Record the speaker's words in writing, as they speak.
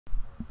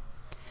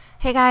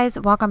Hey guys,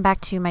 welcome back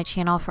to my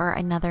channel for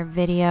another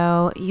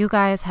video. You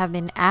guys have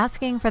been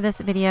asking for this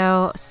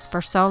video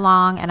for so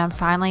long and I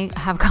finally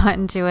have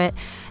gotten to it.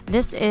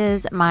 This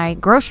is my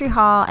grocery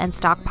haul and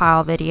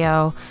stockpile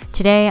video.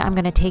 Today I'm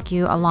going to take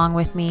you along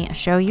with me,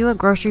 show you a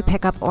grocery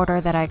pickup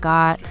order that I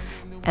got,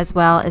 as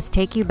well as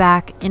take you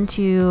back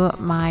into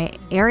my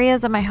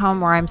areas of my home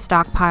where I'm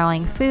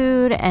stockpiling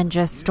food and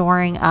just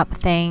storing up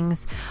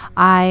things.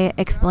 I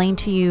explain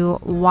to you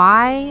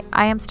why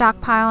I am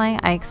stockpiling.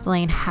 I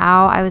explain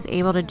how I was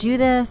able to do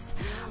this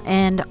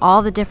and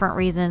all the different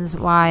reasons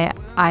why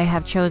I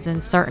have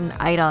chosen certain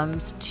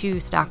items to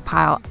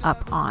stockpile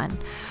up on.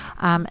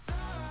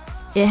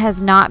 It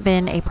has not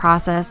been a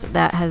process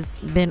that has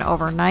been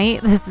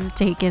overnight. This has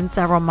taken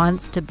several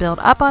months to build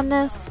up on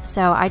this.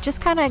 So I just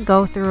kind of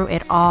go through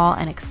it all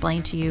and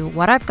explain to you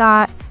what I've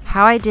got,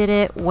 how I did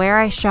it, where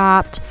I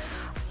shopped,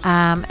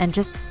 and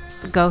just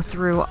go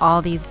through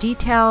all these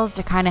details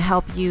to kind of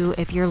help you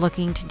if you're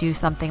looking to do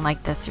something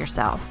like this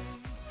yourself.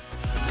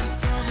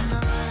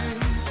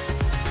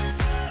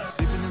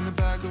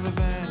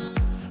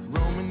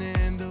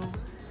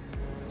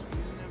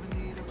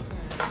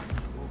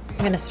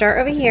 I'm going to start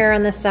over here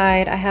on this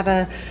side. I have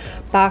a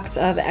box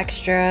of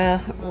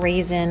extra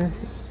raisin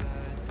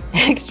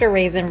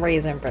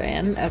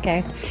bran,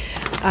 okay.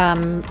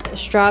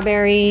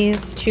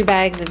 Strawberries, 2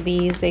 bags of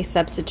these. They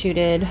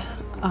substituted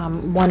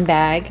 1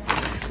 bag.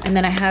 And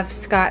then I have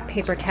Scott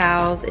paper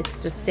towels. It's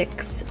the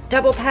 6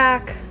 double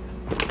pack.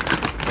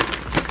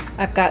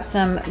 I've got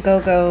some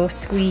Go-Go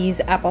Squeeze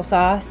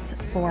applesauce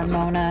for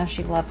Mona.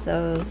 She loves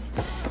those.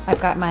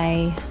 I've got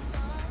my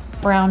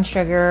brown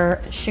sugar,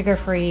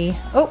 sugar-free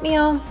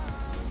oatmeal.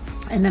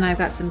 And then I've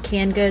got some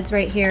canned goods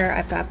right here.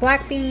 I've got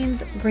black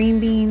beans, green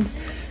beans,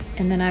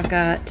 and then I've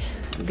got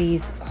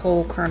these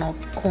whole kernel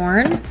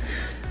corn.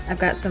 I've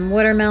got some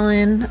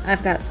watermelon.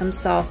 I've got some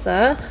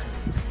salsa.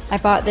 I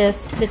bought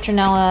this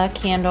citronella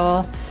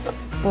candle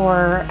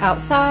for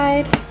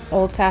outside,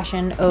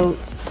 old-fashioned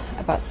oats.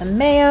 I bought some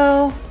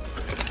mayo.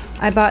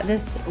 I bought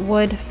this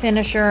wood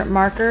finisher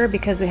marker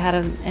because we had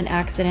an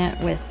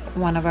accident with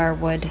one of our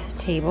wood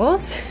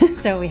tables,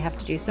 so we have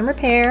to do some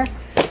repair.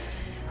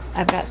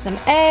 I've got some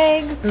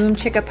eggs, Boom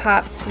Chicka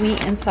Pop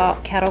sweet and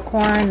salt kettle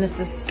corn. This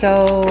is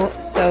so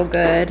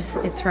good.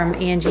 It's from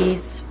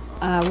Angie's.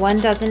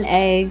 1 dozen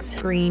eggs,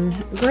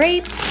 green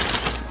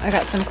grapes. I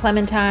got some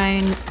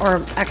clementine,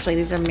 or actually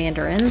these are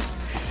mandarins.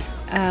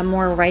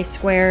 More rice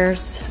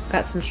squares.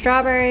 Got some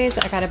strawberries.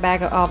 I got a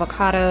bag of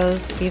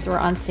avocados. These were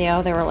on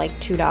sale. They were like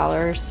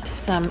 $2.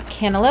 Some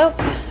cantaloupe.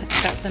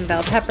 Got some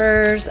bell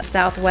peppers.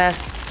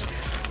 Southwest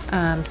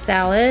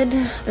salad.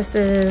 This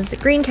is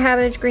green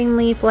cabbage, green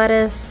leaf,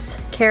 lettuce,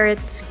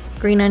 carrots,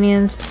 green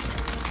onions.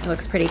 It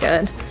looks pretty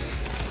good.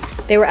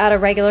 They were out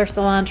of regular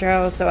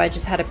cilantro, so I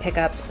just had to pick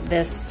up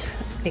this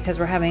because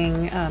we're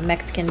having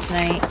Mexican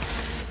tonight.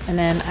 And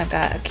then I've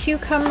got a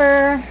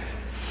cucumber.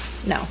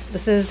 No,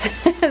 this is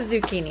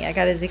zucchini. I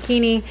got a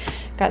zucchini.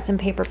 Got some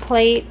paper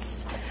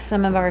plates.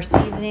 Some of our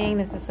seasoning.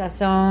 This is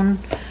Sazón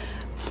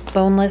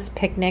boneless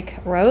picnic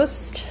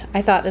roast.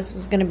 I thought this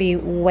was going to be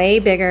way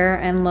bigger,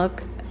 and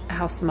look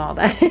how small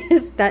that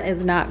is. That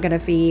is not going to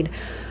feed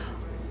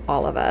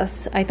all of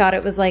us. I thought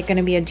it was like going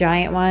to be a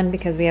giant one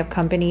because we have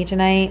company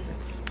tonight.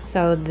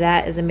 So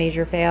that is a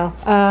major fail.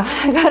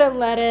 I got a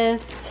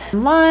lettuce,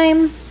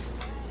 lime,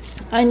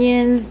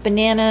 onions,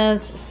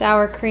 bananas,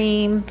 sour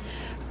cream.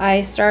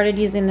 I started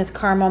using this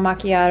caramel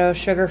macchiato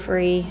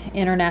sugar-free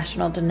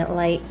International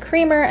Delight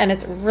creamer, and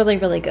it's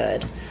really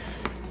good.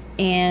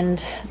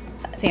 And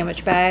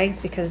sandwich bags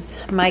because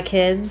my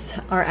kids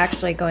are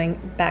actually going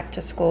back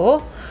to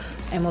school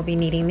and we'll be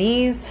needing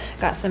these.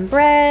 Got some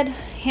bread,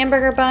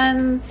 hamburger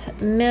buns,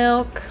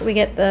 milk. We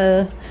get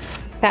the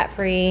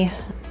fat-free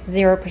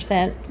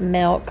 0%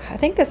 milk. I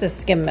think this is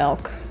skim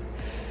milk.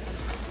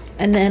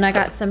 And then I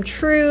got some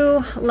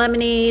True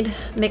lemonade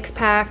mix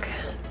pack.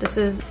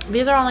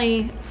 These are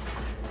only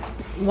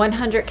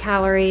 100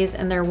 calories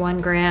and they're 1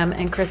 gram,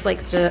 and Chris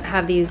likes to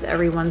have these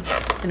every once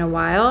in a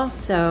while.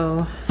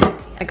 So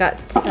I got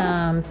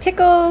some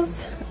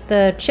pickles,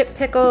 the chip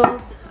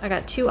pickles. I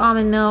got 2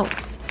 almond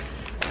milks,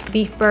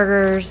 beef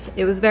burgers.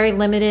 It was very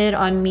limited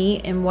on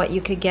meat and what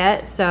you could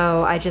get,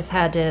 so I just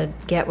had to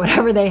get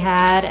whatever they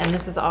had, and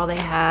this is all they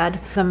had.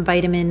 Some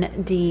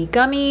vitamin D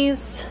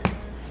gummies,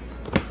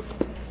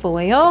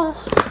 foil.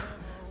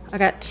 I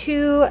got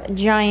 2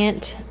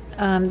 giant,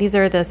 these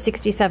are the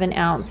 67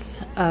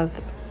 ounce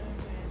of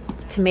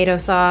tomato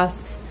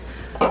sauce.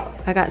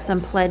 I got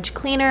some Pledge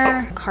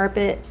cleaner,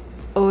 carpet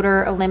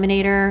odor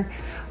eliminator.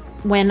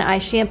 When I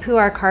shampoo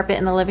our carpet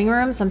in the living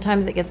room,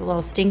 sometimes it gets a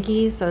little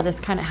stinky, so this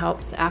kind of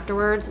helps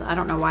afterwards. I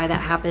don't know why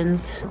that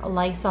happens.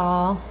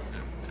 Lysol.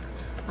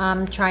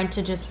 I'm trying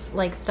to just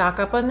like stock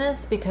up on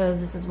this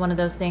because this is one of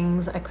those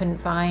things I couldn't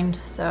find,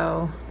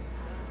 so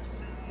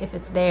if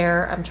it's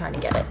there, I'm trying to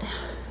get it.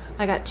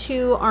 I got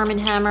 2 Arm &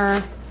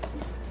 Hammer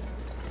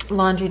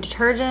laundry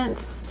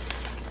detergents.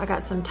 I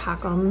got some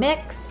taco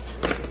mix,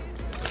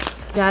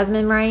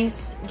 jasmine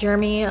rice.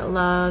 Jeremy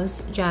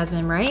loves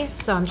jasmine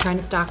rice, so I'm trying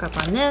to stock up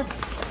on this.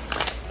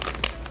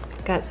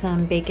 Got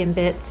some bacon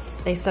bits.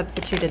 They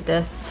substituted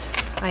this.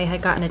 I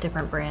had gotten a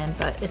different brand,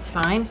 but it's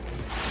fine.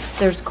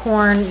 There's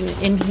corn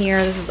in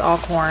here. This is all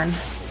corn.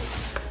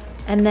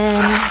 And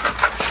then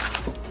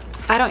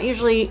I don't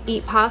usually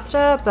eat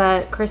pasta,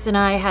 but Chris and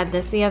I had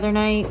this the other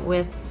night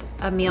with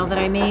a meal that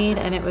I made,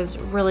 and it was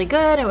really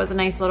good. It was a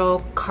nice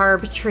little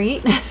carb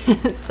treat.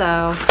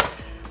 So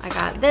I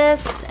got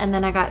this, and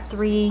then I got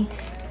 3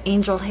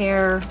 angel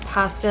hair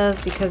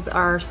pastas because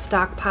our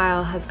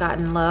stockpile has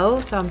gotten low,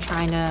 so I'm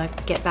trying to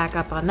get back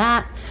up on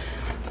that.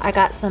 I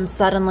got some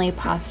Suddenly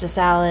pasta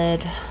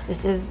salad.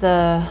 This is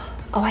the,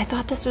 oh, I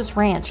thought this was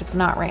ranch. It's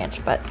not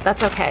ranch, but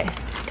that's okay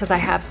because I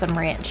have some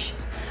ranch.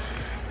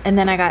 And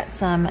then I got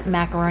some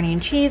macaroni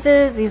and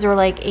cheeses. These are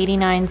like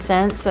 89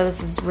 cents, so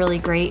this is really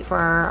great for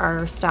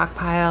our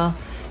stockpile.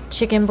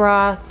 Chicken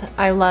broth.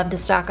 I love to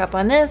stock up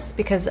on this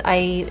because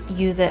I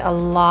use it a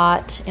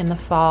lot in the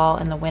fall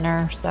and the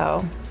winter,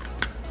 so.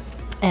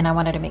 And I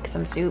wanted to make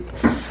some soup.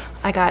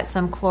 I got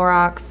some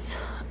Clorox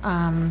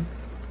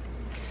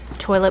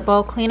toilet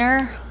bowl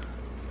cleaner.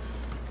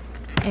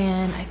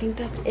 And I think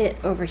that's it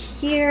over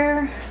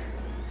here.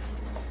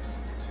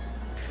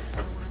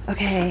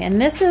 Okay, and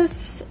this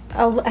is,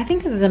 I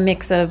think this is a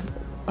mix of,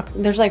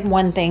 there's like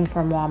one thing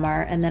from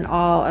Walmart, and then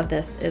all of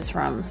this is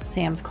from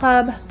Sam's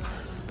Club.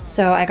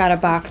 So I got a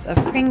box of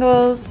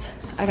Pringles.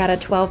 I got a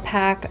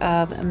 12-pack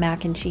of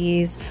mac and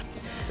cheese.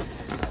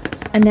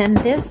 And then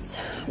this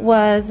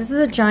is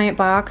a giant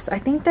box. I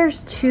think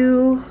there's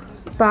 2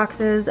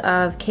 boxes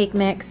of cake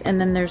mix,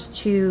 and then there's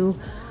 2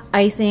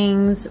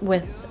 icings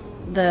with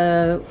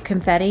the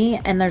confetti,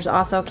 and there's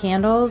also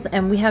candles,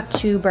 and we have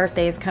 2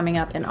 birthdays coming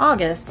up in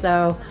August,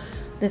 so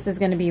this is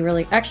going to be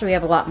really, actually we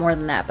have a lot more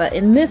than that, but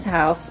in this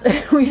house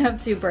we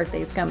have 2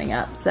 birthdays coming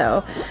up,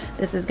 so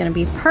this is going to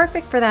be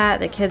perfect for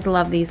that. The kids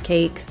love these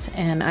cakes,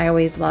 and I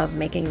always love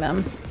making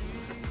them.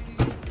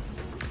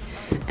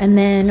 And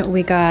then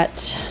we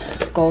got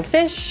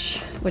goldfish,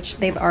 which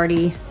they've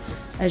already,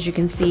 as you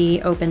can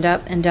see, opened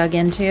up and dug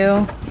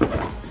into.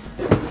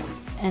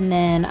 And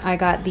then I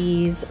got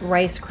these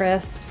Rice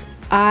Crisps.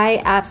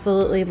 I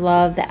absolutely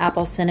love the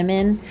apple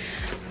cinnamon,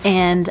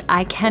 and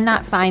I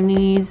cannot find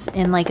these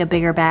in like a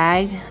bigger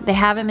bag. They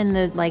have them in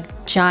the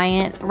like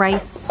giant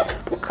Rice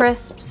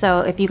Crisps, so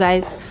if you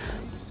guys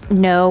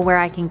know where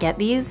I can get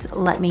these,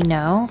 let me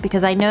know,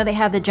 because I know they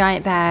have the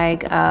giant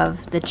bag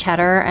of the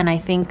cheddar and I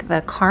think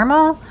the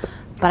caramel,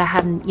 but I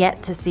haven't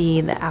yet to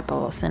see the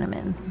apple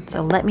cinnamon.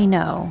 So let me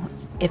know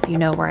if you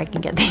know where I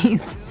can get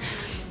these.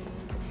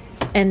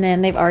 And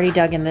then they've already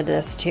dug into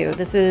this too.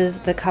 This is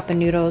the Cup of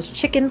Noodles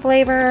chicken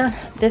flavor.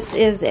 This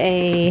is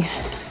a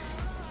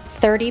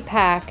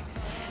 30-pack,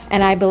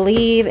 and I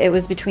believe it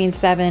was between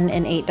 $7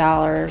 and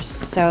 $8.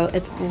 So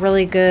it's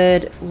really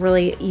good,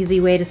 really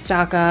easy way to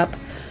stock up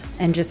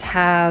and just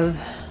have,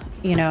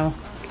 you know,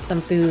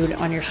 some food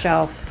on your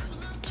shelf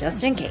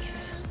just in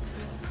case.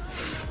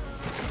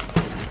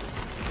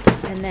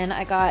 And then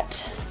I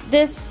got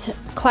this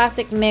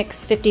classic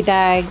mix 50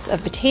 bags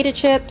of potato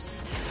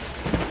chips.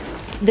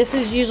 This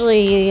is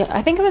usually,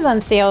 I think it was on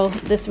sale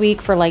this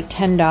week for like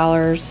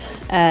 $10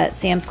 at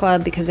Sam's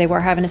Club because they were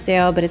having a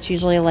sale, but it's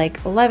usually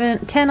like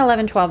 $10, $11,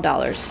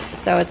 $12.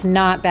 So it's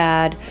not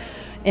bad,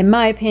 in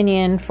my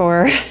opinion,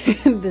 for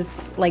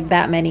this, like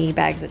that many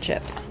bags of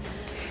chips.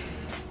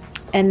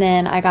 And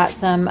then I got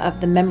some of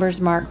the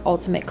Members Mark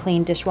Ultimate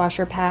Clean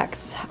Dishwasher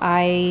Packs.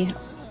 I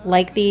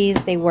like these.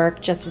 They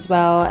work just as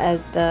well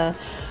as the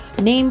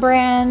name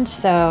brand.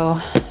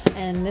 So,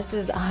 and this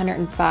is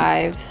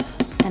 105.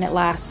 And it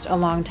lasts a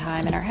long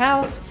time in our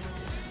house.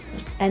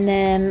 And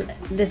then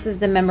this is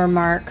the Member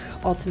Mark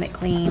Ultimate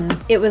Clean.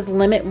 It was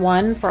limit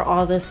 1 for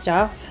all this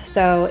stuff,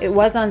 so it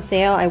was on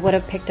sale. I would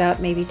have picked up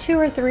maybe 2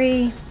 or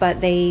 3,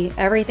 but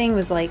everything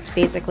was like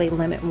basically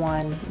limit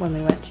 1 when we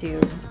went to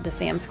the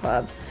Sam's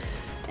Club.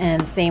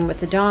 And same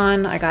with the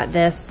Dawn. I got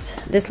this.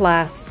 This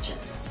lasts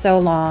so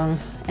long,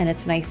 and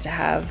it's nice to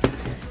have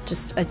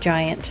just a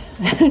giant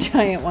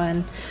giant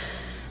one.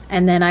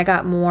 And then I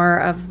got more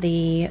of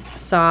the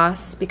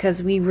sauce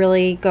because we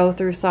really go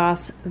through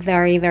sauce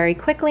very, very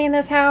quickly in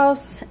this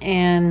house,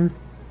 and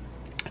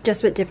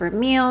just with different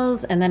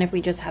meals, and then if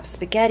we just have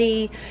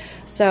spaghetti.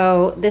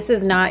 So this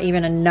is not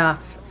even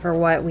enough for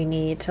what we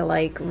need to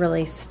like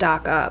really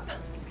stock up.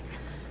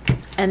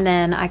 And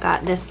then I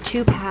got this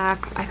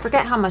 2-pack. I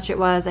forget how much it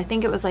was. I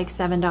think it was like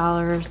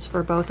 $7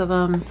 for both of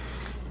them.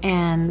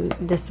 And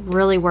this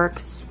really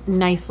works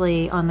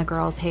nicely on the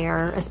girls'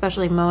 hair,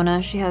 especially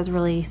Mona. She has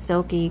really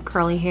silky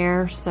curly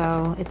hair,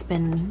 so it's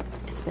been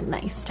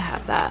nice to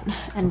have that,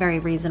 and very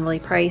reasonably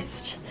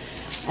priced.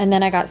 And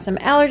then I got some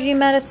allergy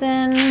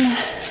medicine,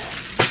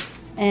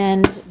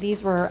 and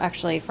these were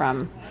actually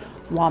from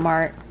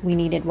Walmart. We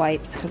needed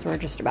wipes because we're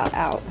just about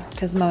out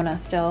because Mona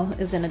still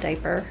is in a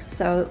diaper.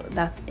 So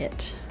that's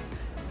it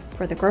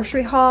for the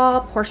grocery haul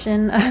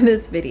portion of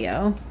this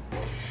video.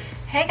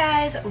 Hey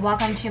guys,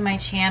 welcome to my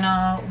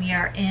channel. We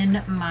are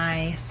in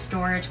my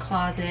storage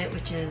closet,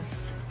 which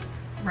is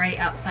right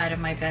outside of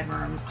my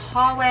bedroom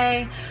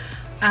hallway.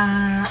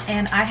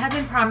 And I have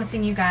been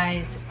promising you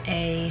guys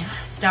a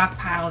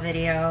stockpile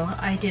video.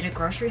 I did a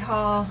grocery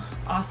haul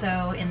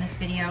also in this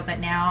video, but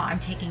now I'm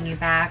taking you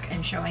back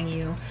and showing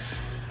you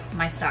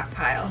my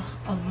stockpile.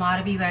 A lot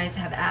of you guys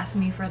have asked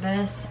me for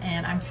this,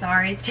 and I'm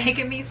sorry it's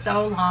taken me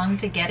so long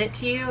to get it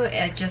to you.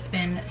 I've just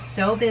been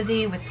so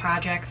busy with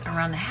projects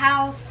around the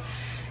house.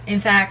 In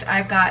fact,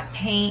 I've got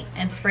paint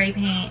and spray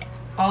paint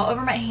all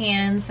over my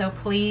hands, so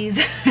please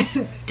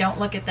don't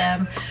look at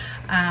them.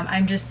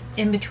 I'm just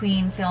in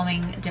between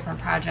filming different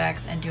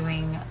projects and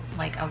doing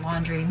like a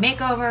laundry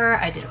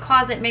makeover. I did a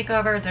closet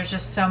makeover. There's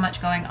just so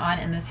much going on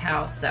in this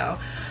house, so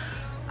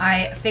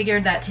I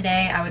figured that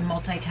today I would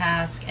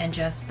multitask and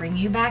just bring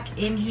you back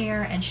in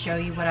here and show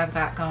you what I've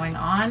got going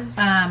on.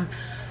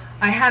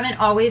 I haven't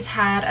always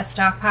had a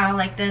stockpile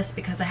like this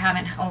because I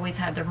haven't always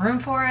had the room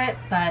for it,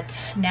 but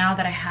now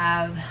that I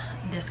have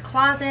this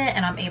closet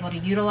and I'm able to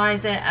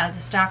utilize it as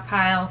a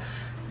stockpile,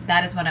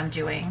 that is what I'm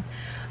doing.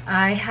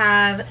 I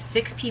have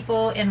 6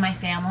 people in my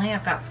family.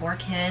 I've got 4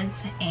 kids,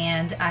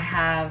 and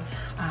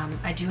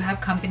I do have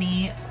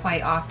company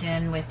quite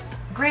often with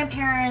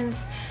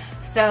grandparents.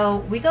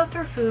 So we go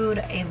through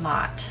food a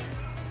lot.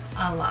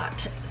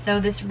 So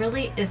this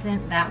really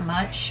isn't that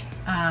much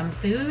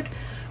food,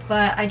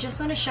 but I just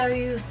want to show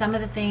you some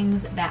of the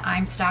things that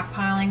I'm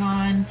stockpiling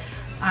on.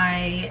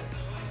 I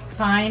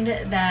find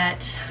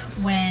that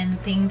when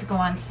things go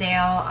on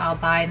sale, I'll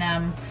buy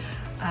them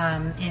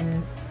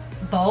in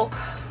bulk.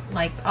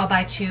 Like I'll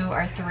buy 2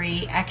 or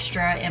 3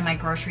 extra in my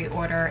grocery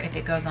order if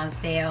it goes on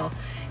sale.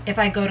 If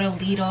I go to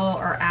Lidl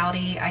or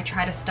Aldi, I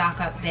try to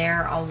stock up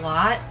there a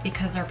lot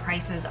because their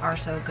prices are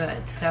so good.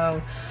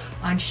 So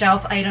on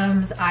shelf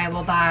items, I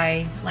will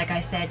buy, like I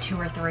said, 2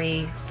 or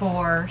 3,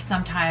 4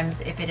 sometimes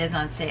if it is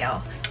on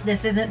sale.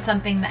 This isn't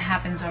something that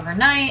happens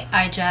overnight.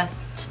 I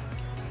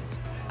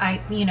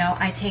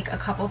take a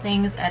couple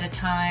things at a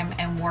time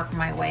and work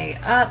my way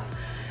up.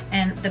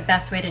 And the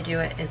best way to do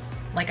it is,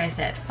 like I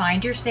said,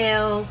 find your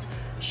sales,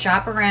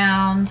 shop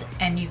around,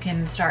 and you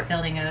can start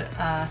building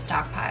a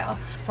stockpile.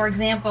 For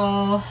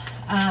example,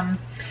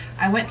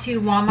 I went to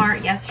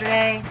Walmart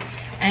yesterday,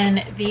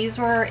 and these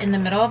were in the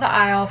middle of the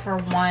aisle for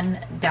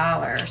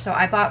 $1. So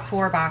I bought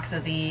 4 boxes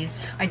of these.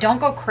 I don't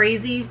go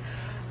crazy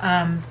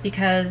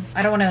because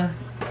I don't want to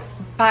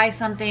buy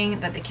something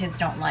that the kids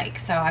don't like.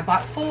 So I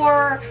bought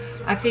 4.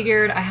 I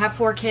figured I have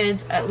 4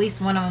 kids, at least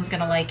one of them's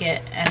gonna like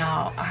it, and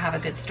I'll have a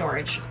good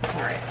storage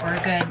for it, or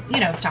a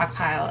good,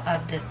 stockpile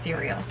of this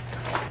cereal.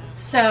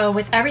 So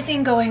with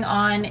everything going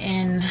on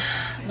in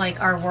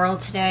like our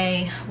world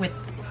today with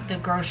the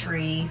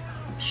grocery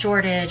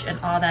shortage and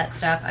all that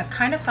stuff, I've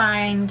kind of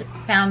found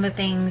the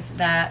things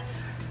that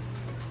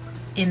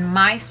in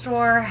my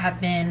store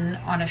have been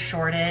on a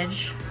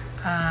shortage,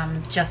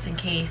 just in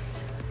case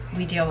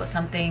we deal with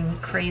something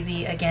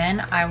crazy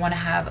again. I want to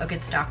have a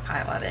good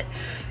stockpile of it.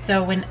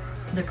 So when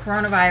the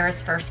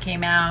coronavirus first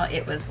came out,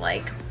 it was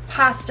like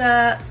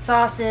pasta,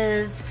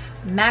 sauces,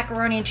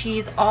 macaroni and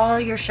cheese, all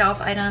your shelf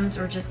items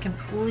were just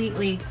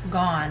completely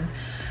gone.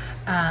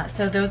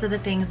 So those are the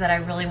things that I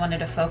really wanted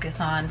to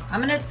focus on.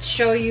 I'm going to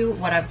show you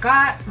what I've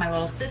got, my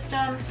little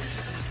system.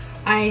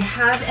 I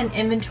have an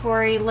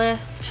inventory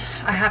list.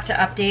 I have to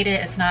update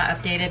it. It's not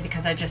updated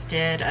because I just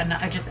did, and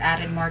I just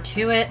added more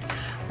to it.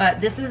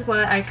 But this is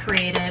what I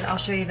created. I'll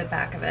show you the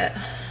back of it.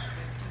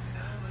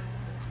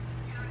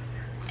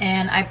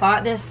 And I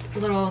bought this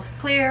little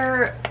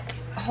clear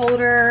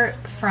holder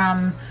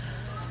from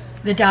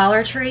the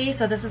Dollar Tree.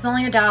 So this was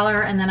only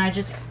 $1, and then I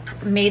just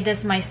made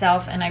this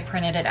myself and I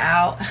printed it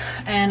out,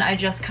 and I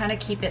just kind of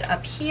keep it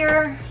up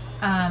here,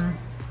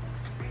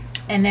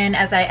 and then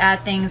as I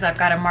add things, I've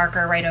got a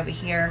marker right over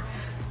here,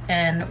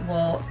 and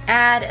we'll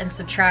add and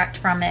subtract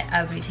from it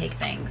as we take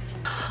things.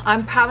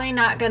 I'm probably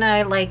not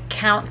gonna like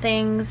count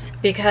things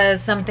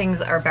because some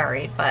things are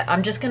buried, but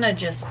I'm just gonna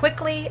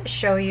quickly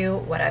show you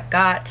what I've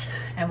got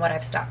and what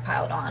I've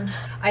stockpiled on.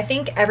 I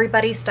think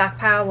everybody's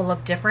stockpile will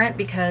look different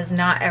because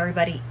not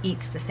everybody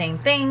eats the same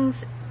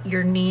things.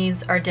 Your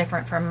needs are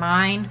different from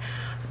mine.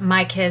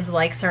 My kids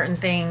like certain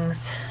things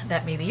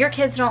that maybe your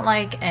kids don't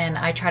like, and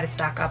I try to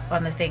stock up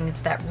on the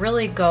things that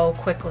really go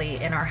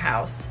quickly in our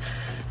house.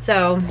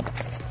 So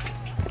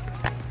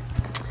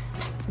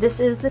this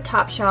is the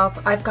top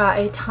shelf. I've got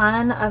a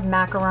ton of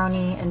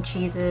macaroni and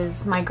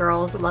cheeses. My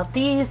girls love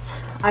these.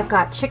 I've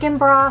got chicken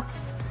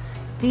broths.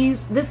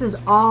 This is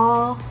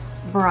all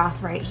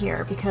broth right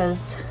here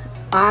because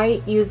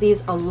I use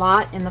these a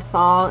lot in the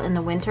fall and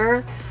the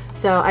winter.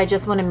 So I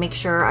just want to make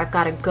sure I've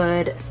got a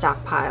good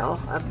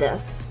stockpile of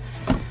this.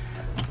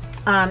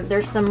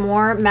 There's some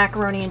more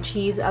macaroni and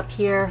cheese up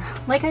here.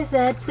 Like I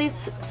said,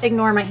 please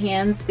ignore my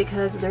hands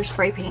because there's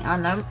spray paint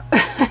on them.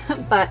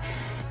 But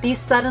these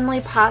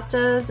suddenly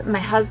pastas, my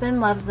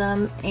husband loves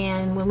them,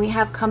 and when we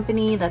have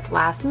company that's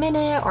last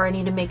minute or I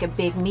need to make a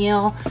big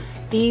meal,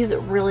 these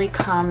really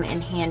come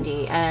in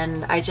handy,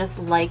 and I just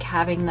like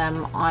having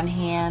them on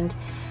hand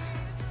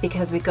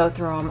because we go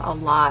through them a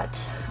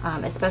lot,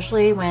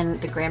 especially when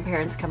the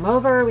grandparents come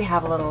over. We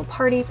have a little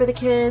party for the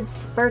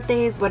kids,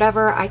 birthdays,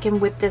 whatever. I can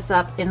whip this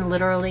up in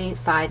literally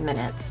 5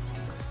 minutes.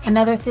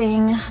 Another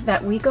thing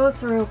that we go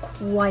through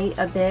quite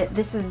a bit,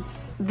 this is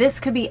this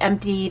could be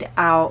emptied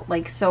out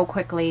like so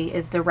quickly,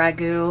 is the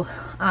ragu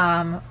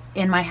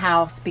in my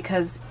house,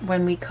 because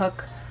when we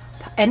cook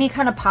any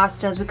kind of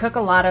pastas, we cook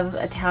a lot of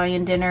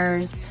Italian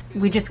dinners,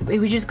 we just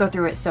go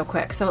through it so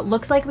quick. So it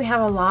looks like we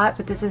have a lot,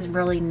 but this is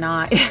really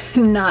not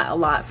not a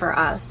lot for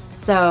us.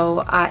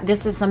 So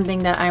this is something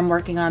that I'm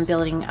working on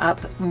building up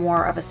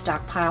more of a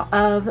stockpile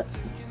of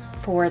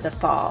for the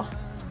fall.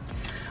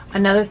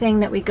 Another thing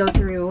that we go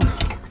through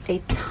a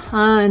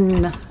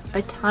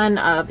ton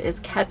of is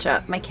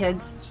ketchup. My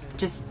kids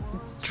just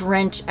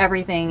drench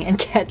everything in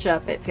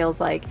ketchup, it feels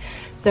like.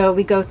 So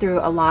we go through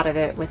a lot of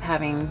it with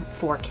having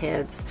 4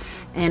 kids.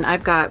 And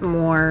I've got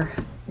more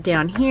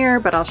down here,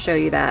 but I'll show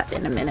you that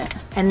in a minute.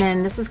 And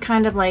then this is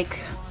kind of like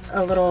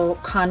a little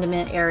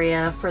condiment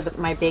area for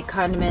my big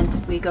condiments.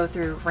 We go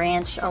through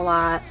ranch a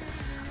lot.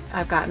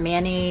 I've got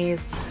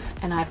mayonnaise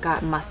and I've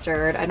got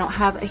mustard. I don't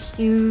have a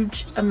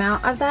huge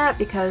amount of that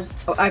because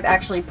I've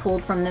actually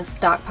pulled from this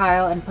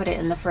stockpile and put it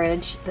in the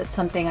fridge. That's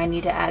something I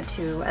need to add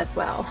to as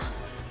well.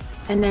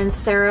 And then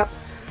syrup.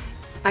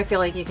 I feel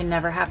like you can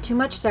never have too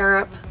much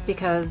syrup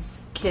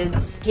because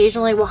kids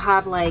occasionally will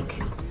have,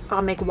 like,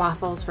 I'll make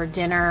waffles for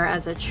dinner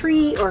as a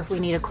treat, or if we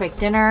need a quick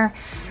dinner,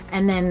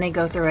 and then they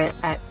go through it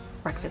at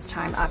breakfast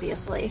time,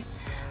 obviously.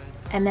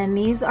 And then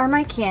these are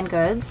my canned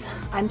goods.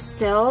 I'm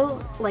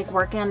still like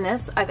working on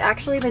this. I've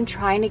actually been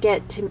trying to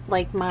get to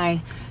like my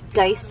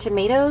diced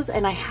tomatoes,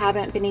 and I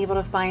haven't been able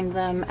to find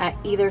them at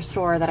either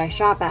store that I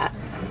shop at.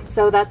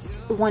 So that's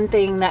one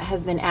thing that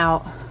has been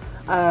out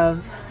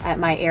of at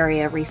my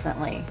area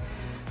recently.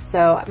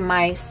 So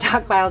my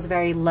stockpile is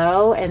very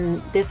low, and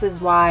this is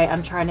why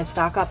I'm trying to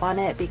stock up on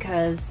it,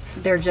 because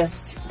there's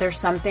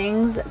some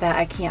things that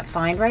I can't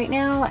find right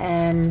now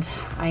and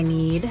I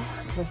need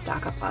to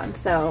stock up on.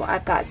 So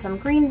I've got some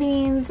green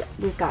beans,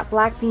 we've got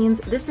black beans.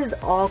 This is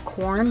all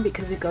corn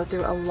because we go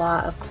through a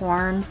lot of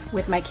corn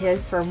with my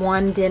kids. For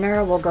one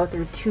dinner, we'll go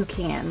through 2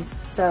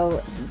 cans.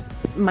 So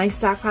my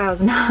stockpile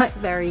is not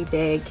very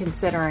big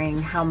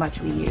considering how much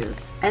we use.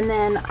 And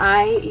then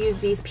I use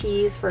these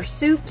peas for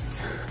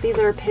soups. These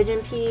are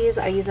pigeon peas.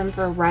 I use them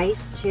for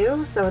rice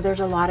too. So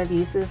there's a lot of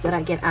uses that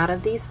I get out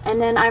of these.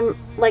 And then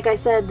like I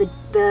said,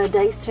 the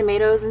diced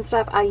tomatoes and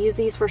stuff, I use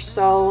these for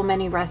so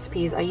many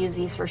recipes. I use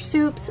these for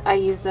soups. I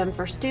use them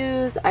for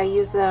stews. I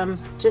use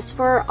them just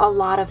for a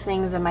lot of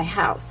things in my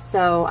house.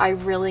 So I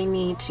really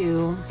need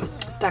to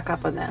stock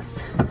up on this.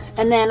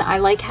 And then I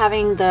like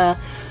having the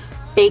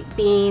baked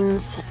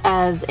beans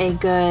as a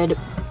good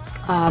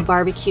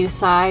barbecue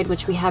side,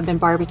 which we have been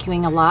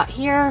barbecuing a lot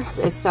here.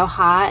 It's so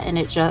hot and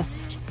it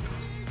just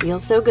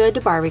feels so good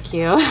to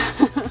barbecue.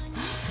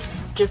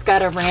 Just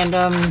got a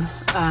random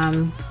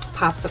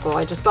popsicle.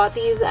 I just bought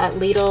these at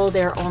Lidl.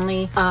 They're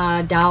only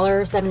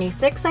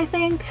 $1.76, I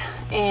think,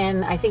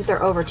 and I think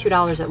they're over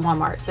 $2 at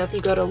Walmart. So if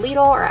you go to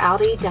Lidl or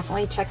Aldi,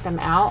 definitely check them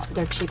out.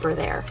 They're cheaper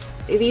there.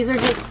 These are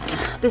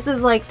just, this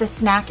is like the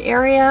snack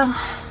area,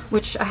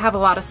 which I have a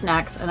lot of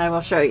snacks and I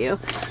will show you.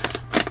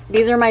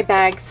 These are my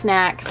bag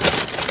snacks,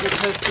 the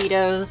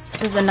Tostitos.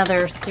 This is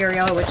another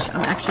cereal, which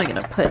I'm actually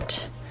gonna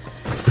put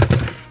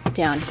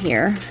down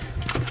here.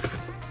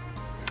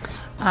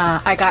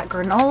 I got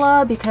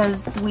granola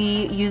because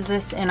we use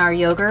this in our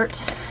yogurt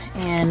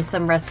and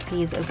some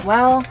recipes as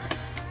well.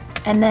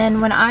 And then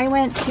when I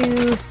went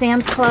to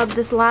Sam's Club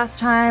this last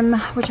time,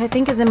 which I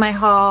think is in my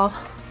haul,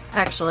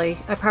 actually,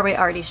 I probably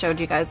already showed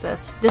you guys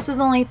this. This was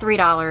only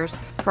 $3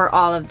 for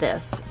all of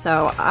this.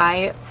 So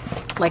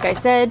like I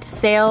said,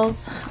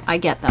 sales, I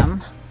get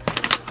them.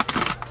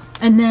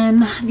 And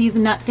then these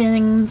nut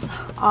things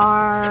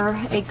are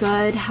a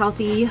good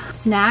healthy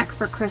snack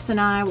for Chris and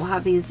I. We'll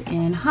have these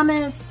in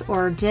hummus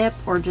or dip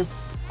or just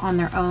on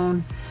their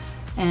own.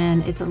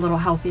 And it's a little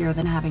healthier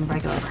than having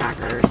regular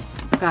crackers.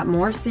 I've got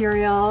more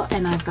cereal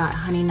and I've got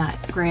honey nut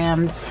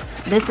grams.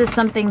 This is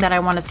something that I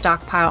want to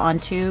stockpile on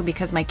too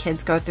because my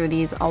kids go through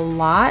these a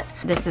lot.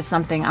 This is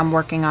something I'm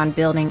working on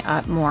building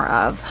up more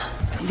of.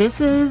 This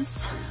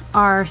is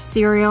our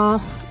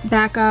cereal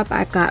backup.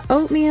 I've got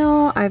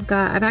oatmeal. I've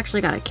actually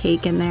got a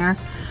cake in there.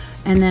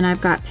 And then I've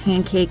got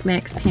pancake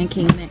mix,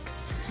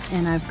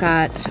 and I've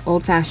got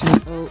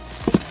old-fashioned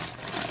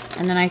oats.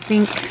 And then I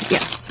think,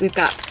 yes, we've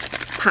got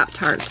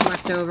Pop-Tarts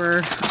left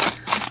over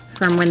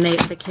from when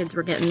the kids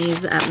were getting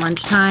these at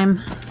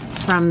lunchtime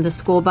from the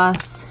school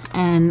bus,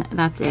 and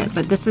that's it.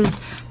 But this is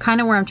kind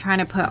of where I'm trying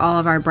to put all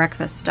of our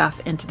breakfast stuff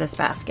into this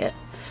basket.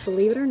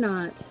 Believe it or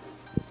not,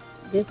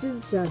 this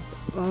is just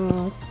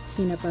all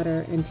peanut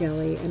butter and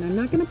jelly, and I'm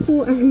not going to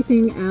pull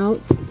everything out.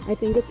 I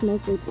think it's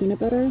mostly peanut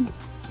butter.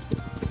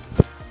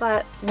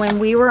 But when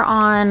we were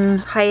on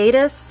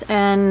hiatus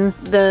and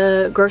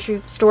the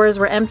grocery stores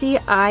were empty,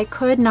 I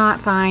could not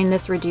find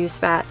this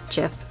reduced fat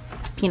Jif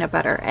peanut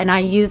butter. And I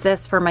use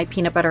this for my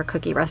peanut butter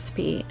cookie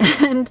recipe.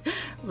 And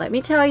let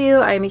me tell you,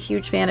 I'm a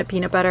huge fan of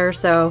peanut butter.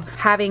 So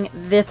having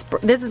this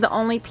is the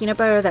only peanut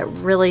butter that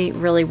really,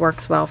 really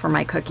works well for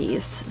my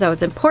cookies. So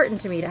it's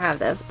important to me to have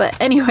this. But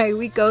anyway,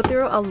 we go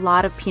through a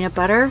lot of peanut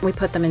butter. We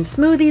put them in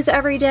smoothies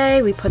every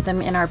day. We put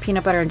them in our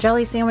peanut butter and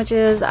jelly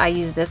sandwiches. I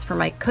use this for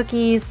my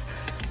cookies.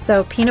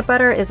 So peanut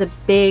butter is a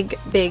big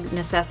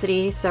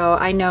necessity. So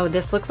I know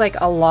this looks like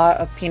a lot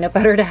of peanut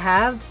butter to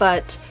have,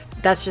 but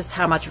that's just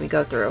how much we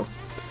go through.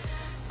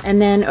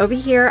 And then over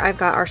here, I've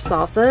got our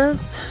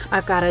salsas.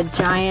 I've got a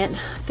giant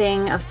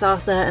thing of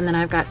salsa, and then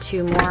I've got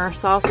 2 more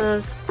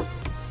salsas.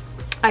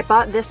 I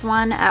bought this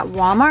one at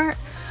Walmart,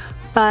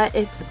 but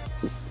it's,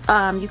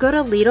 you go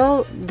to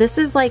Lidl, this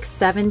is like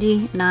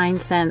 79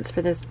 cents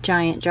for this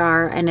giant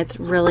jar, and it's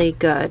really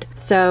good.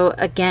 So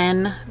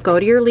again, go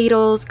to your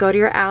Lidls, go to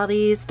your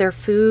Aldis. Their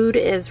food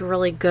is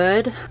really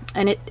good,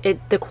 and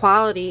the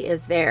quality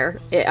is there.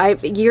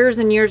 Years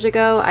and years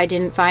ago, I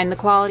didn't find the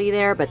quality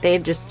there, but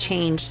they've just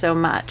changed so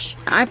much.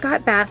 I've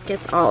got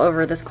baskets all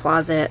over this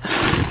closet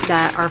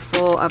that are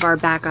full of our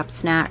backup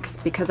snacks,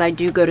 because I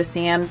do go to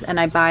Sam's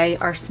and I buy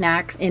our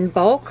snacks in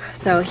bulk.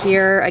 So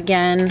here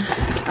again,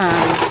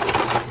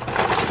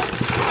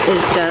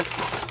 is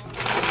just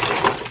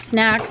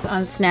snacks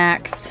on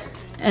snacks.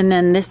 And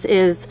then this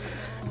is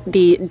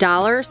the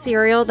dollar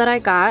cereal that I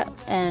got,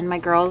 and my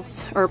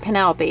girls, or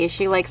Penelope,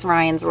 she likes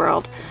Ryan's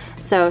World,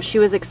 so she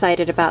was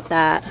excited about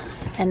that.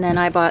 And then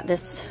I bought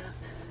this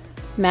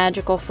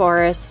Magical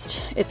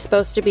Forest. It's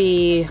supposed to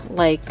be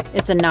like,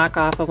 it's a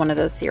knockoff of one of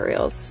those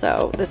cereals,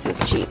 so this is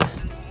cheap.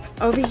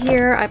 Over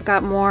here I've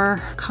got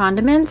more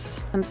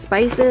condiments, some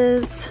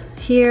spices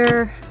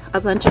here,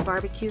 a bunch of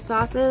barbecue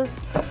sauces,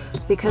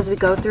 because we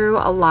go through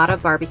a lot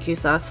of barbecue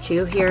sauce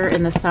too here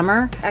in the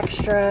summer.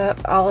 Extra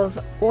olive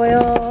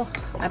oil,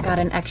 I've got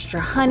an extra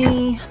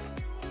honey,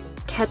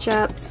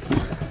 ketchups,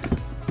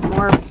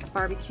 more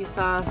barbecue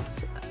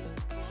sauce,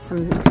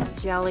 some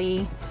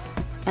jelly,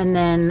 and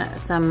then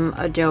some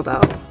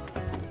adobo.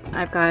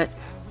 I've got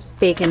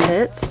bacon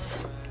bits.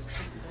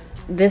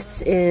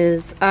 This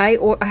is, I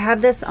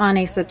have this on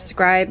a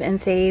subscribe and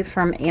save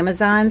from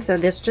Amazon, so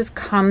this just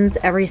comes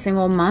every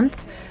single month,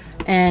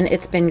 and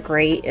it's been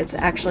great. It's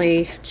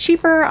actually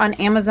cheaper on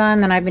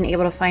Amazon than I've been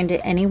able to find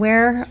it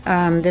anywhere.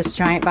 This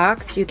giant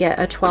box, you get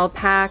a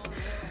 12-pack,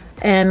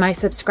 and my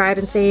subscribe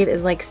and save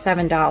is like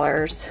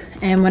 $7.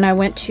 And when I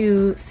went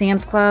to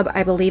Sam's Club,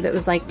 I believe it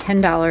was like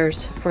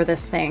 $10 for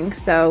this thing.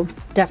 So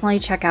definitely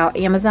check out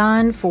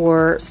Amazon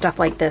for stuff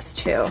like this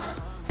too.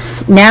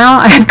 Now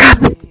I've got,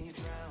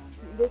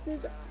 this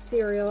is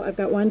cereal. I've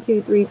got 1,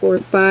 2, 3, 4,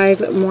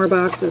 5 more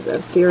boxes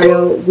of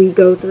cereal. We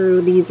go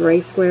through these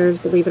rice squares,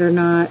 believe it or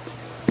not,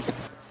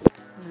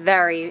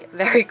 very,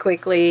 very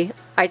quickly.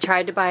 I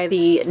tried to buy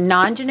the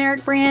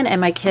non-generic brand, and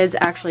my kids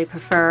actually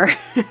prefer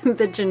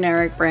the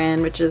generic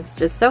brand, which is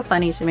just so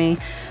funny to me.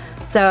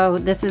 So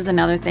this is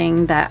another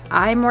thing that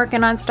I'm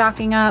working on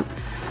stocking up.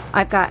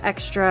 I've got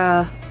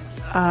extra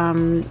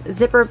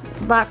zipper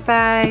black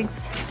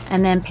bags,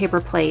 and then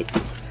paper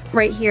plates.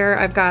 Right here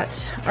I've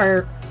got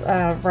our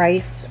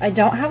rice. I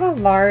don't have a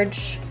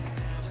large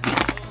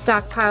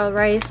stockpile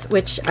rice,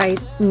 which I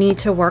need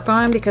to work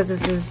on, because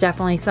this is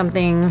definitely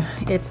something,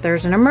 if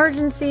there's an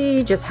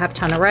emergency, just have a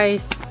ton of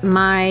rice.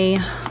 My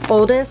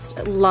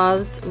oldest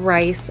loves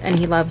rice, and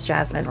he loves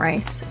jasmine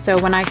rice. So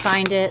when I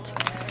find it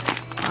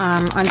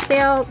on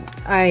sale,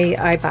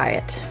 I buy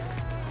it.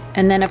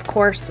 And then of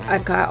course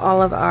I've got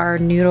all of our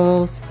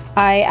noodles.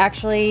 I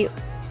actually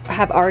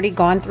have already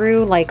gone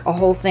through like a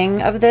whole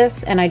thing of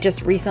this, and I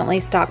just recently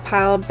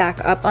stockpiled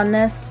back up on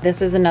this.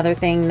 This is another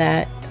thing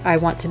that I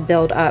want to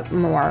build up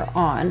more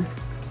on.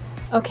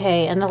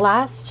 Okay, and the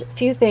last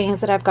few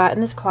things that I've got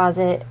in this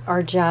closet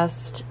are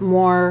just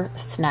more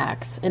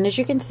snacks. And as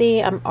you can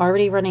see, I'm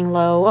already running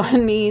low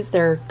on these.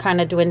 They're kind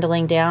of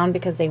dwindling down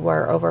because they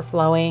were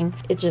overflowing.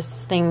 It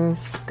just,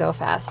 things go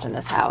fast in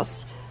this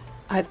house.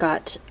 I've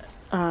got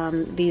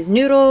these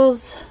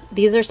noodles.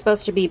 These are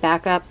supposed to be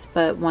backups,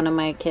 but one of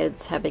my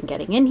kids have been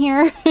getting in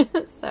here,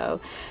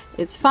 so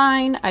it's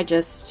fine.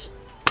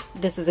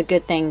 This is a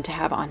good thing to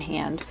have on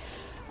hand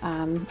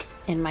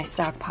in my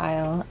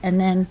stockpile. And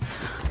then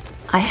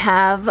I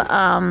have,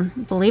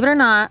 believe it or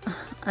not,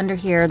 under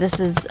here, this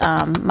is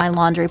my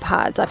laundry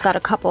pods. I've got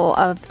a couple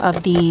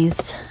of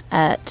these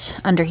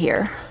under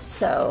here.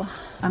 So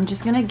I'm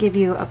just gonna give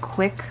you a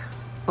quick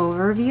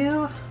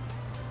overview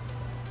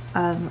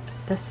of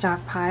the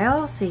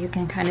stockpile so you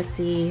can kind of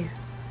see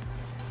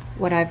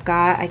what I've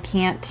got. I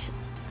can't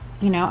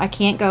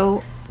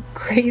go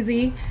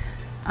crazy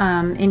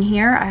in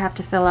here. I have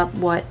to fill up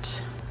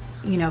what,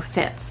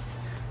 fits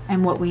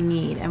and what we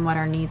need and what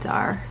our needs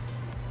are.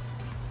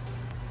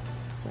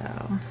 So,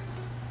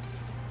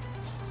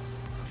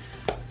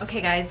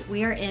 okay guys,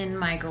 we are in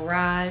my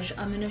garage.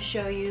 I'm gonna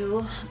show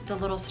you the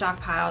little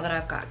stockpile that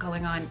I've got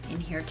going on in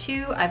here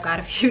too. I've got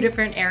a few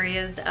different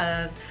areas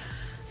of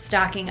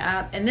stocking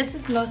up, and this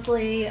is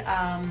mostly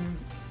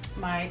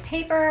my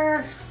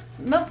paper,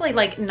 mostly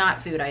like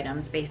not food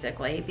items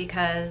basically,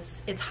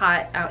 because it's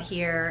hot out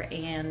here,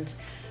 and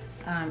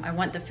I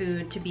want the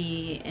food to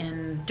be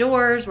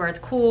indoors where it's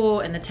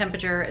cool and the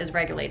temperature is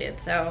regulated.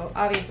 So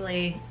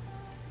obviously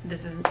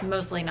this is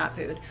mostly not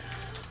food.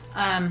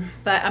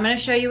 But I'm gonna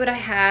show you what I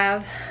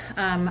have.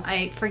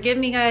 Forgive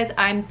me guys,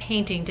 I'm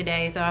painting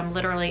today, so I'm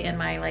literally in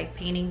my like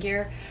painting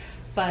gear,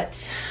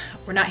 but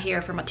we're not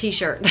here for my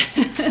t-shirt.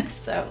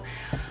 So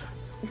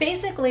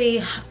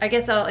basically, I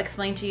guess I'll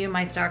explain to you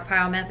my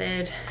stockpile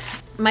method.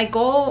 My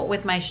goal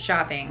with my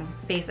shopping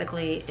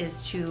basically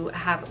is to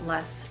have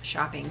less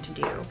shopping to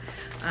do.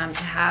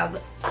 To have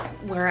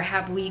where I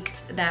have weeks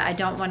that I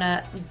don't want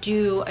to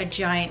do a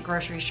giant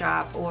grocery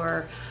shop,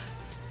 or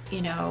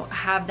you know,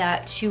 have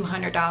that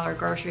 $200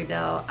 grocery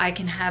bill. I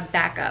can have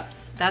backups.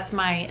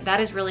 That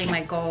is really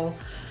my goal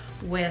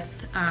with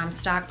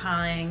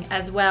stockpiling,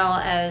 as well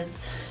as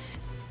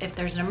if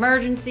there's an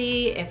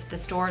emergency, if the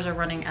stores are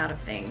running out of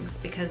things,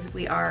 because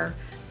we are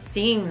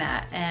seeing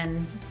that,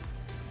 and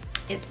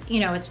it's, you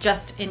know, it's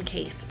just in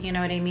case, you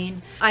know what I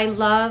mean? I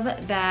love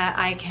that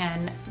I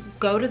can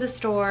go to the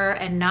store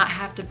and not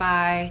have to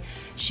buy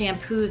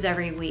shampoos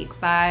every week,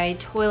 buy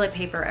toilet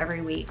paper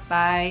every week,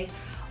 buy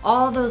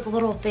all those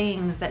little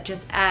things that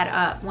just add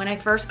up. When I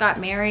first got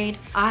married,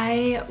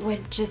 I'd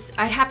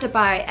have to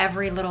buy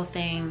every little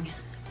thing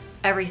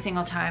every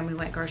single time we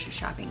went grocery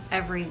shopping,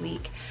 every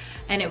week.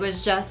 And it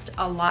was just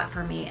a lot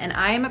for me. And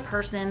I am a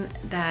person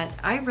that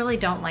I really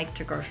don't like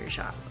to grocery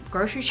shop.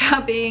 Grocery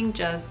shopping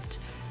just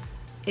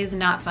is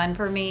not fun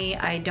for me.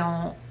 I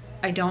don't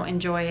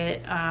enjoy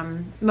it.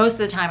 Most of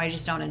the time I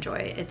just don't enjoy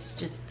it. It's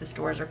just the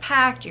stores are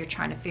packed, you're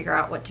trying to figure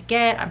out what to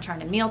get, I'm trying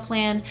to meal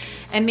plan.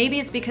 And maybe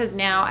it's because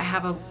now I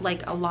have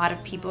a lot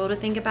of people to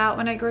think about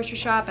when I grocery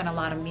shop and a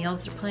lot of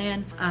meals to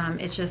plan.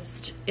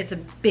 It's a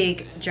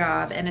big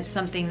job, and it's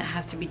something that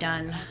has to be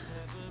done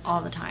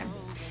all the time.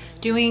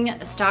 Doing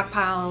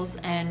stockpiles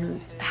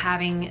and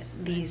having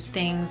these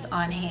things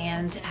on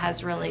hand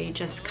has really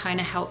just kind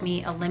of helped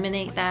me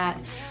eliminate that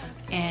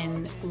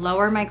and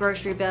lower my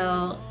grocery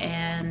bill,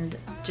 and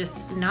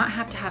just not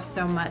have to have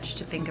so much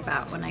to think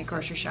about when I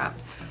grocery shop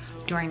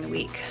during the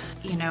week.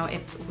 You know,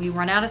 if we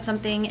run out of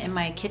something in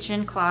my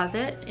kitchen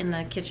closet, in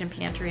the kitchen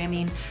pantry, I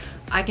mean,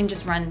 I can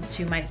just run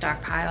to my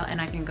stockpile and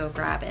I can go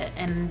grab it.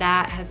 And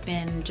that has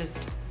been just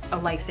a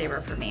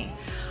lifesaver for me.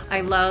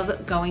 I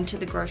love going to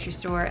the grocery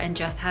store and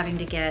just having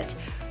to get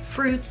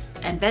fruits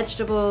and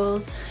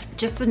vegetables,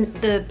 just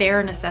the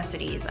bare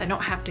necessities. I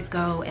don't have to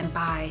go and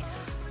buy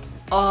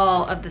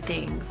all of the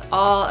things,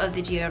 all of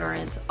the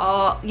deodorants,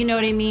 you know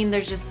what I mean?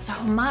 There's just so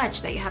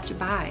much that you have to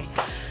buy.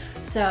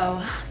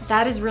 So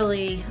that is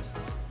really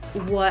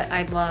what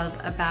I love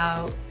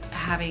about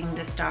having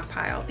this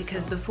stockpile,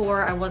 because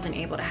before I wasn't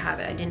able to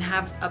have it. I didn't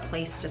have a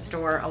place to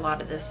store a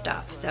lot of this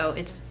stuff. So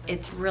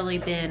it's really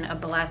been a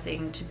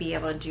blessing to be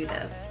able to do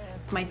this.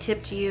 My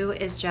tip to you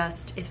is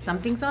just, if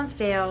something's on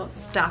sale,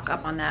 stock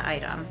up on that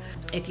item.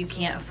 If you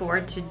can't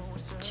afford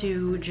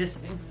to just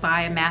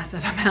buy a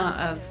massive amount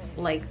of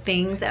like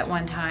things at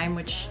one time,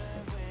 which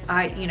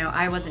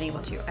I wasn't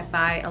able to. I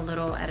buy a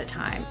little at a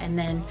time, and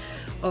then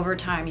over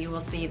time you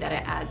will see that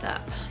it adds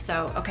up.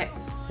 So, okay.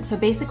 So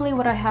basically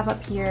what I have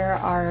up here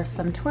are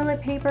some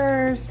toilet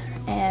papers,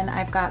 and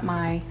I've got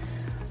my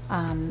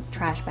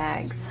trash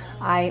bags.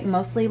 I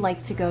mostly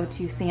like to go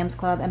to Sam's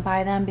Club and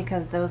buy them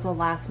because those will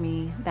last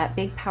me. That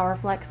big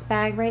PowerFlex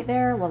bag right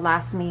there will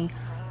last me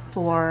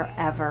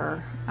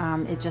forever.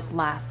 It just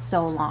lasts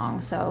so long.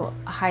 So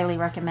I highly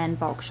recommend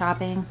bulk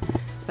shopping,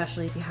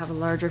 especially if you have a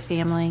larger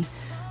family.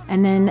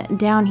 And then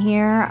down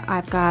here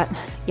I've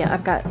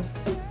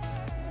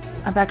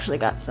actually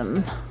got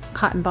some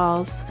cotton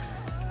balls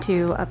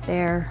too up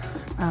there,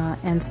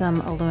 and some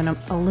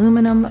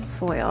aluminum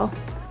foil.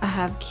 I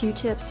have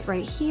Q-tips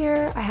right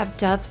here. I have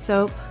Dove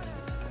soap,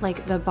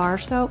 like the bar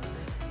soap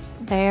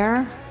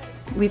there.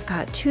 We've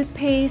got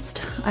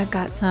toothpaste. I've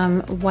got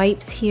some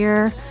wipes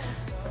here.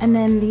 And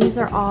then these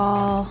are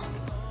all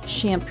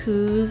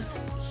shampoos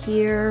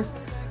here.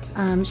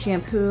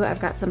 Shampoo, I've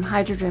got some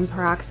hydrogen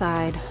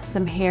peroxide,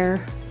 some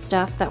hair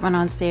stuff that went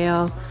on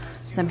sale,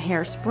 some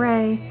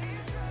hairspray.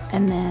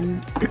 And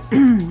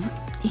then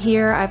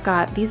here I've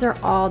got, these are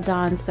all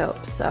Dawn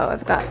soaps. So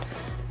I've got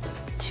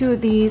 2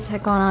 of these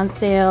had gone on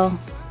sale.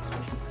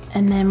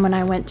 And then when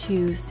I went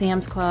to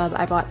Sam's Club,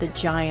 I bought the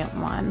giant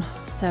one.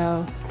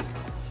 So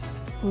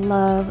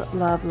love,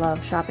 love,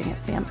 love shopping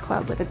at Sam's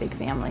Club with a big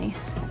family.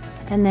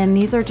 And then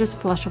these are just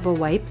flushable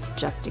wipes,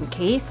 just in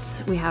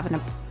case we have a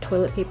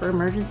toilet paper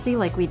emergency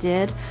like we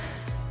did.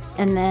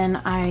 And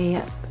then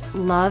I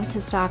love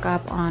to stock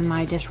up on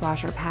my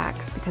dishwasher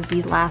packs because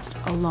these last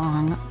a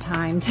long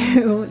time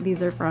too.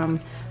 These are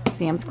from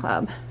Sam's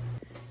Club.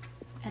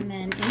 And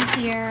then in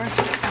here,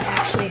 I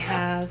actually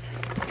have,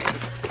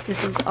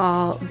 this is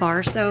all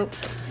bar soap,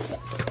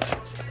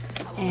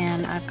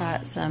 and I've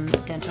got some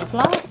dental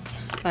floss,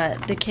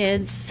 but the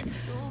kids,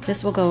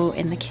 this will go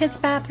in the kids'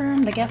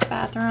 bathroom, the guest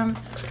bathroom,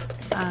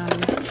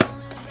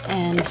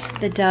 and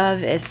the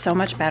Dove is so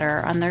much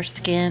better on their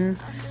skin,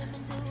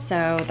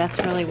 so that's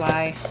really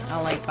why I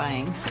like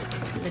buying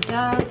the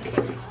Dove.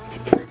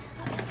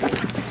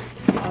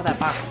 Oh, that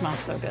box smells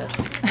so good.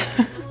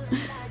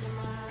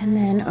 And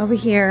then over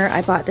here,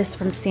 I bought this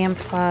from Sam's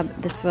Club.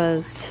 This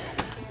was,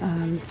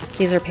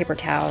 these are paper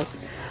towels.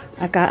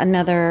 I've got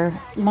another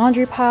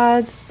laundry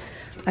pods.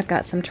 I've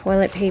got some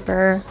toilet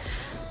paper.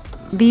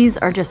 These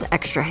are just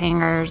extra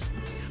hangers.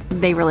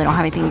 they really don't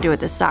have anything to do with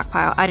this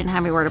stockpile. I didn't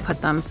have anywhere to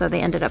put them, so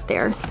they ended up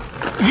there.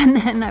 And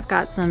then I've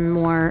got some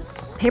more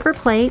paper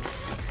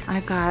plates.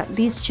 I've got,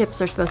 these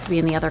chips are supposed to be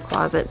in the other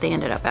closet. They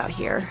ended up out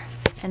here.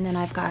 And then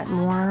I've got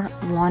more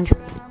laundry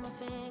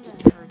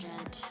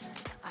detergent.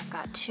 I've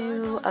got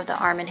 2 of the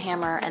Arm &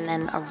 Hammer and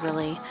then a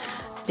really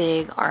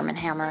big Arm &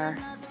 Hammer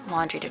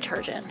laundry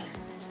detergent.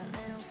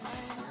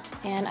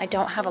 And I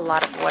don't have a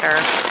lot of water.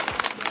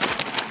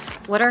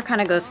 Water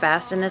kind of goes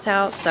fast in this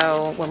house,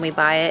 so when we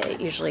buy it, it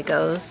usually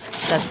goes.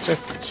 That's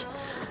just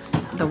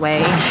the way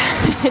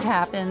it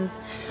happens.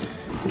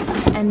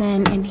 And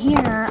then in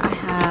here, I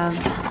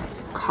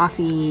have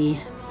coffee.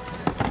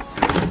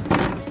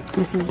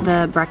 This is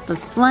the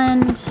breakfast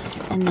blend,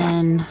 and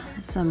then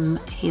some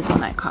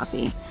hazelnut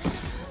coffee.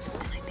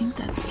 And I think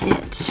that's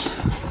it.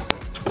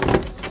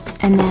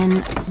 And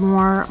then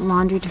more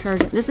laundry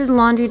detergent. This is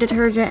laundry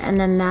detergent, and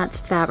then that's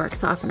fabric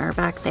softener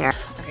back there.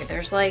 Okay,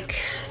 there's like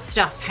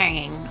stuff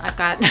hanging. I've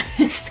got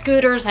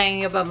scooters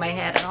hanging above my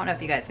head. I don't know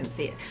if you guys can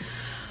see it.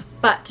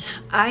 But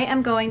I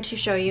am going to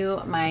show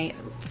you my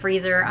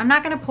freezer. I'm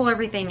not gonna pull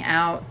everything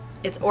out.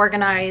 It's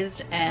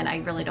organized and I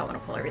really don't wanna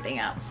pull everything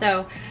out.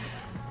 So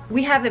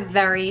we have a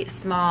very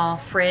small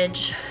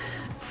fridge,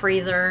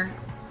 freezer,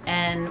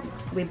 and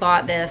we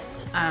bought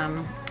this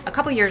a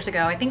couple years ago.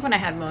 I think when I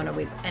had Mona,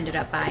 we ended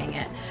up buying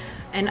it.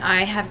 And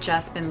I have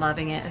just been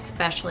loving it,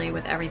 especially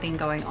with everything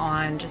going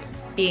on, just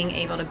being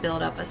able to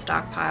build up a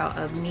stockpile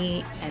of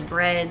meat and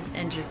breads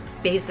and just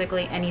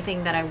basically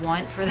anything that I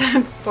want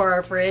for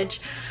our fridge.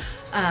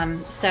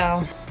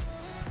 So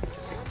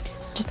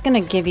just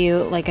gonna give you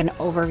like an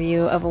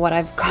overview of what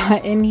I've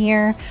got in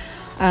here.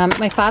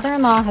 My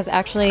father-in-law has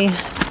actually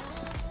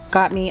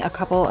got me a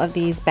couple of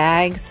these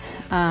bags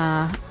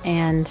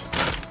and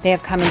they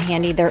have come in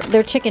handy.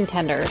 They're chicken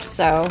tenders,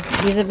 so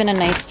these have been a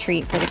nice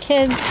treat for the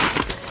kids.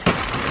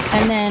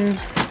 And then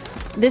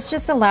this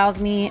just allows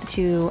me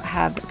to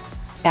have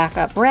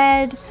backup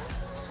bread,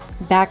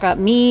 backup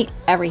meat,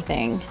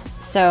 everything.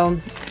 So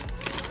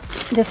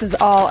this is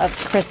all of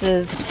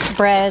Chris's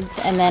breads,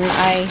 and then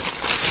I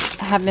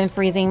have been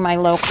freezing my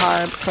low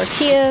carb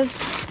tortillas.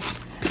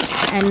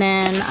 And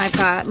then I've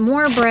got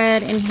more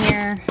bread in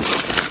here.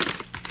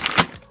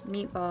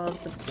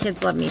 Meatballs, the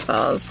kids love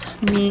meatballs.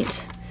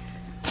 Meat.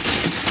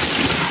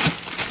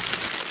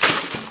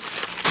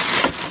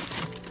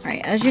 All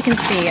right, as you can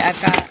see,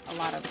 I've got a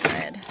lot of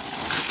bread.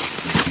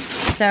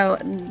 So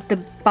the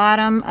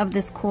bottom of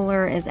this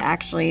cooler is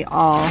actually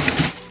all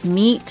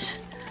meat.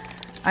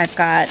 I've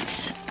got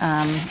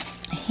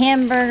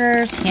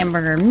hamburgers,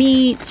 hamburger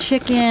meat,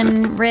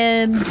 chicken,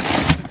 ribs.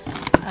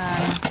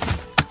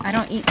 I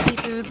don't eat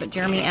seafood, but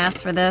Jeremy asked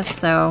for this,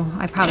 so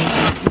I probably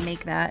can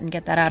make that and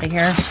get that out of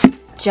here.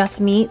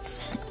 Just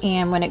meats,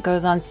 and when it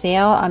goes on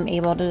sale, I'm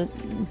able to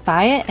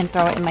buy it and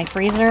throw it in my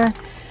freezer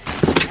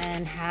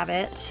and have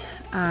it.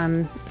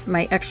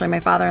 Actually my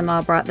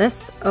father-in-law brought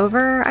this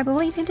over, I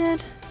believe he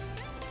did.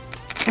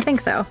 I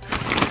think so.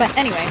 But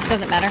anyway,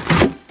 doesn't matter.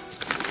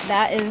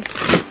 That is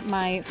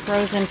my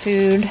frozen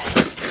food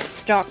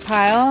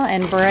stockpile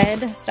and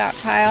bread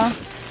stockpile.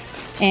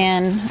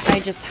 And I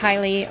just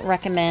highly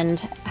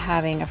recommend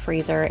having a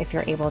freezer if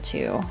you're able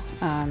to.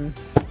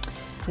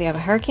 We have a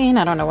hurricane.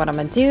 I don't know what I'm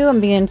gonna do. I'm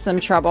being in some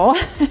trouble.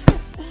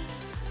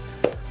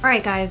 All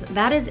right, guys,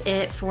 that is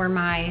it for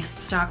my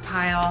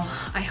stockpile.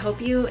 I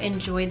hope you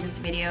enjoyed this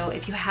video.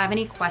 If you have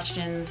any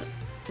questions,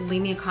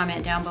 leave me a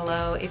comment down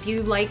below. If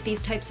you like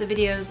these types of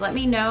videos, let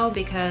me know,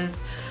 because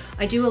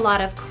I do a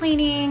lot of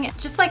cleaning,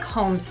 just like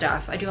home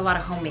stuff. I do a lot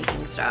of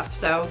homemaking stuff.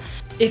 So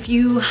if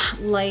you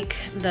like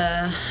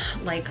the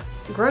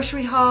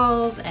grocery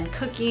hauls and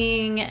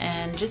cooking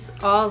and just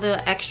all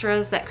the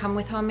extras that come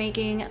with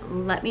homemaking,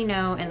 let me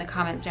know in the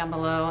comments down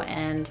below,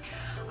 and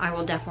I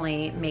will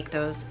definitely make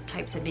those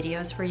types of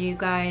videos for you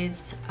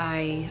guys.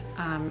 I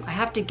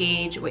have to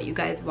gauge what you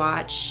guys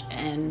watch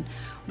and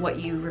what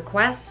you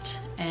request,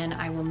 and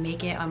I will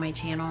make it on my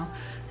channel.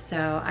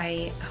 So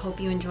I hope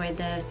you enjoyed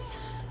this.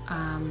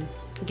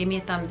 Give me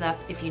a thumbs up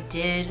if you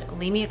did.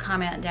 Leave me a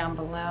comment down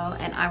below,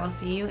 and I will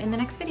see you in the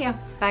next video.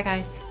 Bye,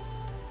 guys.